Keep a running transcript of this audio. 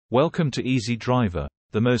Welcome to Easy Driver,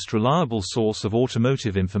 the most reliable source of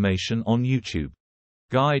automotive information on YouTube.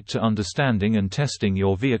 Guide to understanding and testing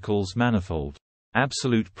your vehicle's manifold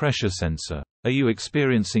absolute pressure sensor. Are you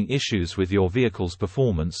experiencing issues with your vehicle's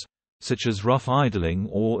performance, such as rough idling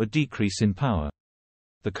or a decrease in power?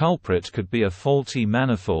 The culprit could be a faulty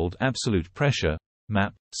manifold absolute pressure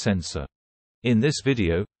 (MAP) sensor. In this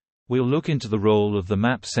video, we'll look into the role of the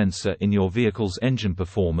MAP sensor in your vehicle's engine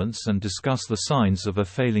performance and discuss the signs of a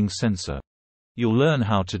failing sensor. You'll learn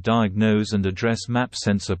how to diagnose and address MAP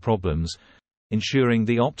sensor problems, ensuring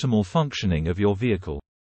the optimal functioning of your vehicle.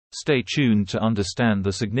 Stay tuned to understand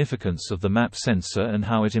the significance of the MAP sensor and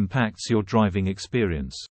how it impacts your driving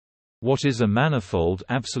experience. What is a manifold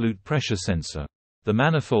absolute pressure sensor? The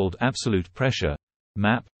manifold absolute pressure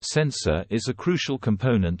 (MAP) sensor is a crucial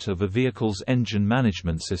component of a vehicle's engine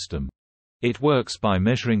management system. It works by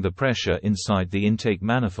measuring the pressure inside the intake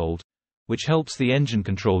manifold, which helps the engine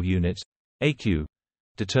control unit (ECU)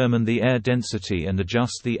 determine the air density and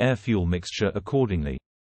adjust the air-fuel mixture accordingly.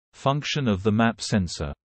 Function of the MAP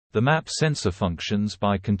sensor. The MAP sensor functions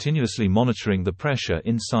by continuously monitoring the pressure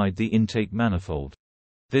inside the intake manifold.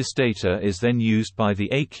 This data is then used by the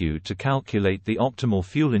ECU to calculate the optimal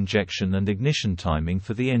fuel injection and ignition timing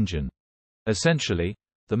for the engine. Essentially,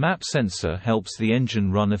 the MAP sensor helps the engine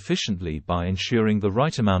run efficiently by ensuring the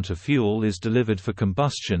right amount of fuel is delivered for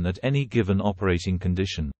combustion at any given operating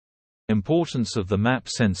condition. Importance of the MAP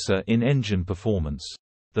sensor in engine performance.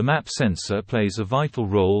 The MAP sensor plays a vital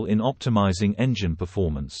role in optimizing engine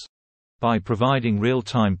performance. By providing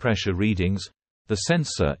real-time pressure readings, the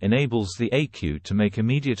sensor enables the ECU to make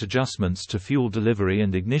immediate adjustments to fuel delivery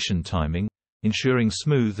and ignition timing, ensuring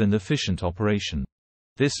smooth and efficient operation.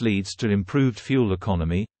 This leads to improved fuel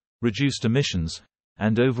economy, reduced emissions,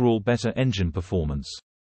 and overall better engine performance.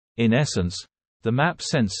 In essence, the MAP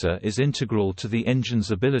sensor is integral to the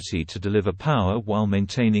engine's ability to deliver power while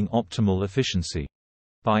maintaining optimal efficiency.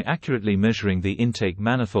 By accurately measuring the intake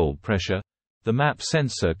manifold pressure, the MAP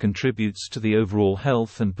sensor contributes to the overall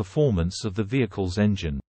health and performance of the vehicle's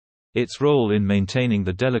engine. Its role in maintaining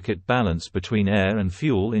the delicate balance between air and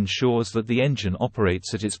fuel ensures that the engine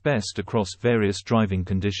operates at its best across various driving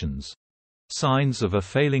conditions. Signs of a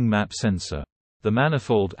failing MAP sensor. The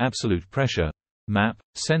manifold absolute pressure (MAP)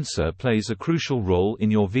 sensor plays a crucial role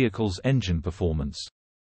in your vehicle's engine performance.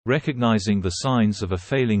 Recognizing the signs of a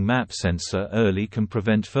failing MAP sensor early can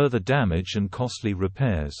prevent further damage and costly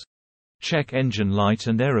repairs. Check engine light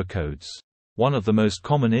and error codes. One of the most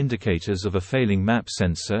common indicators of a failing MAP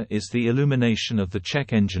sensor is the illumination of the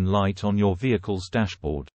check engine light on your vehicle's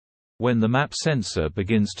dashboard. When the MAP sensor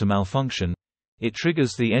begins to malfunction, it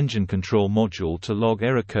triggers the engine control module to log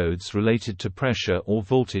error codes related to pressure or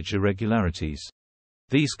voltage irregularities.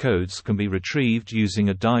 These codes can be retrieved using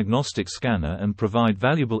a diagnostic scanner and provide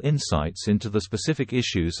valuable insights into the specific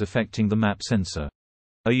issues affecting the MAP sensor.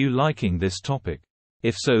 Are you liking this topic?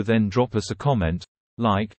 If so, then drop us a comment,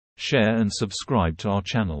 like, share and subscribe to our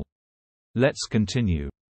channel. Let's continue.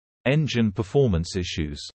 Engine performance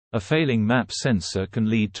issues. A failing MAP sensor can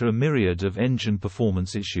lead to a myriad of engine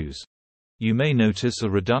performance issues. You may notice a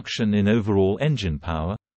reduction in overall engine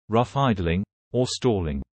power, rough idling, or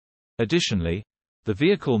stalling. Additionally, the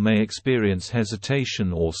vehicle may experience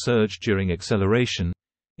hesitation or surge during acceleration,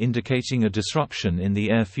 indicating a disruption in the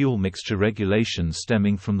air-fuel mixture regulation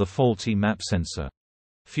stemming from the faulty MAP sensor.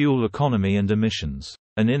 Fuel economy and emissions.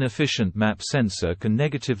 An inefficient MAP sensor can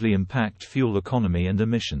negatively impact fuel economy and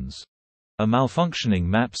emissions. A malfunctioning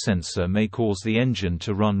MAP sensor may cause the engine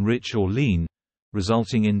to run rich or lean,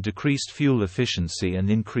 resulting in decreased fuel efficiency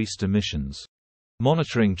and increased emissions.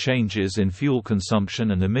 Monitoring changes in fuel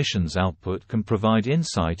consumption and emissions output can provide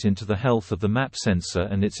insight into the health of the MAP sensor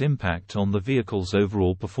and its impact on the vehicle's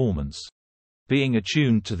overall performance. Being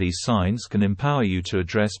attuned to these signs can empower you to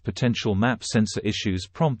address potential MAP sensor issues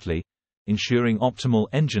promptly, ensuring optimal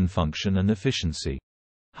engine function and efficiency.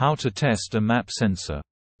 How to test a MAP sensor.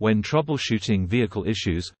 When troubleshooting vehicle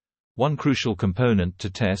issues, one crucial component to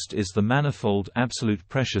test is the manifold absolute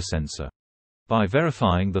pressure sensor. By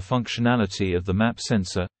verifying the functionality of the MAP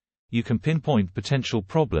sensor, you can pinpoint potential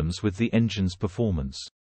problems with the engine's performance.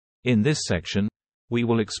 In this section, we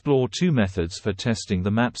will explore two methods for testing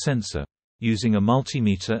the MAP sensor: using a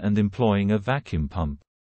multimeter and employing a vacuum pump.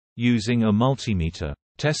 Using a multimeter.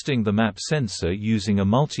 Testing the MAP sensor using a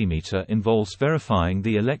multimeter involves verifying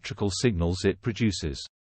the electrical signals it produces.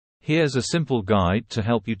 Here's a simple guide to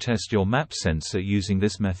help you test your MAP sensor using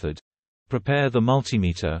this method. Prepare the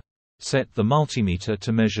multimeter. Set the multimeter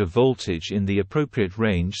to measure voltage in the appropriate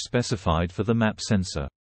range specified for the MAP sensor.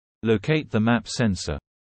 Locate the MAP sensor.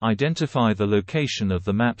 Identify the location of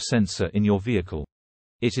the MAP sensor in your vehicle.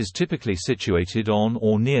 It is typically situated on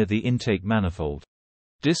or near the intake manifold.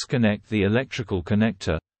 Disconnect the electrical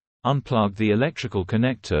connector. Unplug the electrical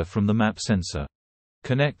connector from the map sensor.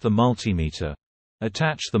 Connect the multimeter.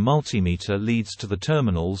 Attach the multimeter leads to the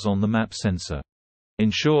terminals on the map sensor.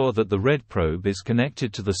 Ensure that the red probe is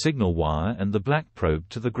connected to the signal wire and the black probe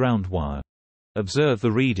to the ground wire. Observe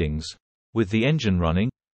the readings. With the engine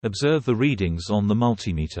running, observe the readings on the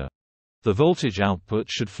multimeter. The voltage output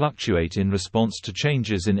should fluctuate in response to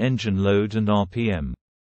changes in engine load and RPM.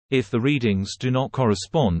 If the readings do not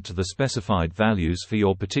correspond to the specified values for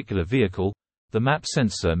your particular vehicle, the map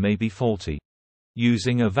sensor may be faulty.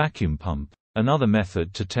 Using a vacuum pump. Another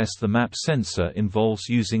method to test the map sensor involves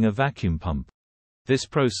using a vacuum pump. This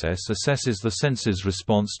process assesses the sensor's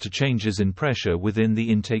response to changes in pressure within the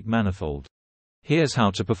intake manifold. Here's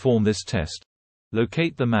how to perform this test.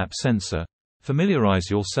 Locate the map sensor. Familiarize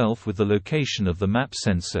yourself with the location of the map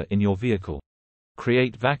sensor in your vehicle.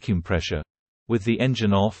 Create vacuum pressure. With the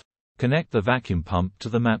engine off, connect the vacuum pump to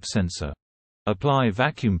the map sensor. Apply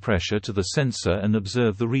vacuum pressure to the sensor and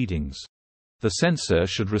observe the readings. The sensor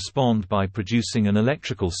should respond by producing an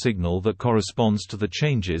electrical signal that corresponds to the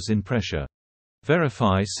changes in pressure.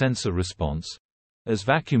 Verify sensor response. As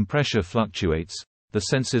vacuum pressure fluctuates, the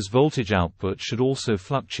sensor's voltage output should also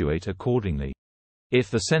fluctuate accordingly. If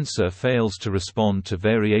the sensor fails to respond to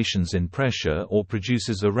variations in pressure or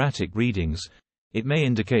produces erratic readings, it may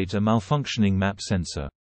indicate a malfunctioning map sensor.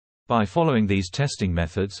 By following these testing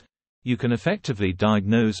methods, you can effectively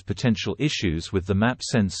diagnose potential issues with the map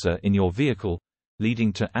sensor in your vehicle,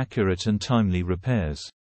 leading to accurate and timely repairs.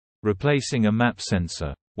 Replacing a map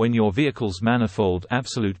sensor. When your vehicle's manifold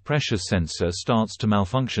absolute pressure sensor starts to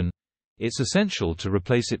malfunction, it's essential to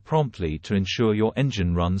replace it promptly to ensure your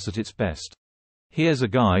engine runs at its best. Here's a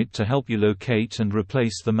guide to help you locate and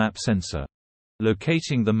replace the map sensor.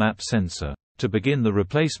 Locating the map sensor. To begin the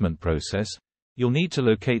replacement process, you'll need to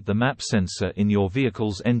locate the map sensor in your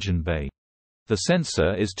vehicle's engine bay. The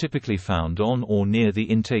sensor is typically found on or near the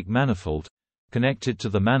intake manifold, connected to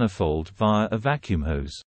the manifold via a vacuum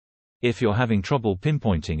hose. If you're having trouble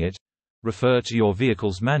pinpointing it, refer to your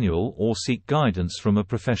vehicle's manual or seek guidance from a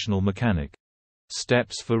professional mechanic.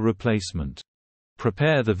 Steps for replacement.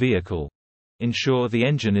 Prepare the vehicle. Ensure the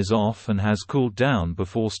engine is off and has cooled down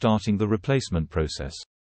before starting the replacement process.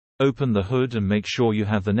 Open the hood and make sure you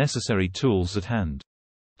have the necessary tools at hand.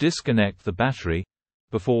 Disconnect the battery.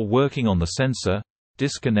 Before working on the sensor,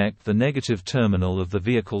 disconnect the negative terminal of the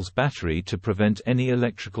vehicle's battery to prevent any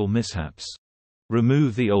electrical mishaps.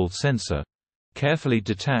 Remove the old sensor. Carefully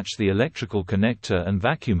detach the electrical connector and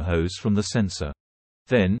vacuum hose from the sensor.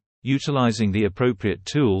 Then, utilizing the appropriate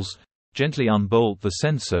tools, gently unbolt the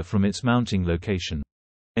sensor from its mounting location.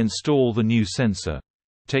 Install the new sensor.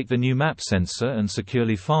 Take the new map sensor and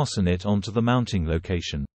securely fasten it onto the mounting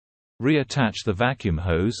location. Reattach the vacuum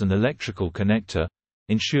hose and electrical connector,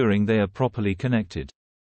 ensuring they are properly connected.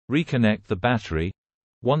 Reconnect the battery.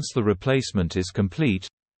 Once the replacement is complete,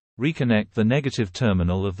 reconnect the negative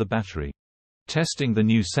terminal of the battery. Testing the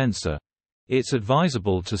new sensor. It's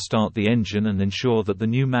advisable to start the engine and ensure that the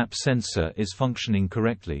new map sensor is functioning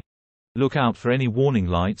correctly. Look out for any warning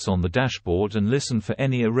lights on the dashboard and listen for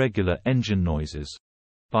any irregular engine noises.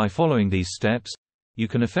 By following these steps, you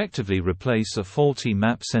can effectively replace a faulty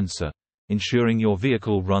map sensor, ensuring your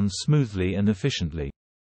vehicle runs smoothly and efficiently.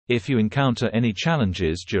 If you encounter any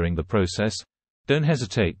challenges during the process, don't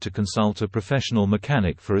hesitate to consult a professional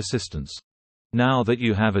mechanic for assistance. Now that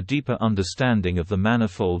you have a deeper understanding of the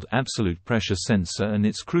manifold absolute pressure sensor and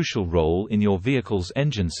its crucial role in your vehicle's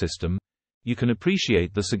engine system, you can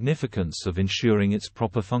appreciate the significance of ensuring its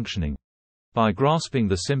proper functioning. By grasping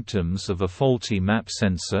the symptoms of a faulty map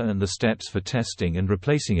sensor and the steps for testing and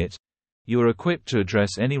replacing it, you are equipped to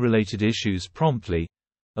address any related issues promptly,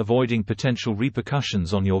 avoiding potential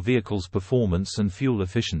repercussions on your vehicle's performance and fuel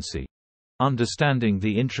efficiency. Understanding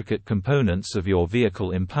the intricate components of your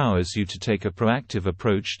vehicle empowers you to take a proactive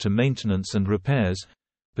approach to maintenance and repairs,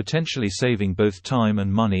 potentially saving both time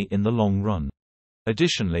and money in the long run.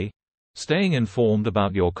 Additionally, staying informed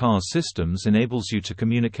about your car's systems enables you to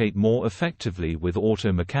communicate more effectively with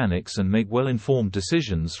auto mechanics and make well-informed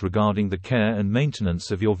decisions regarding the care and maintenance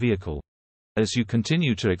of your vehicle. As you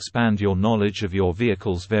continue to expand your knowledge of your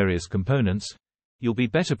vehicle's various components, you'll be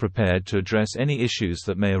better prepared to address any issues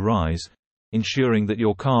that may arise, ensuring that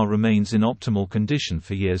your car remains in optimal condition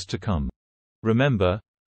for years to come. Remember,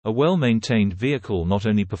 a well-maintained vehicle not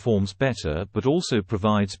only performs better but also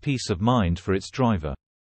provides peace of mind for its driver.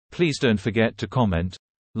 Please don't forget to comment,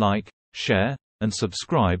 like, share, and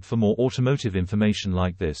subscribe for more automotive information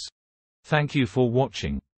like this. Thank you for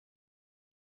watching.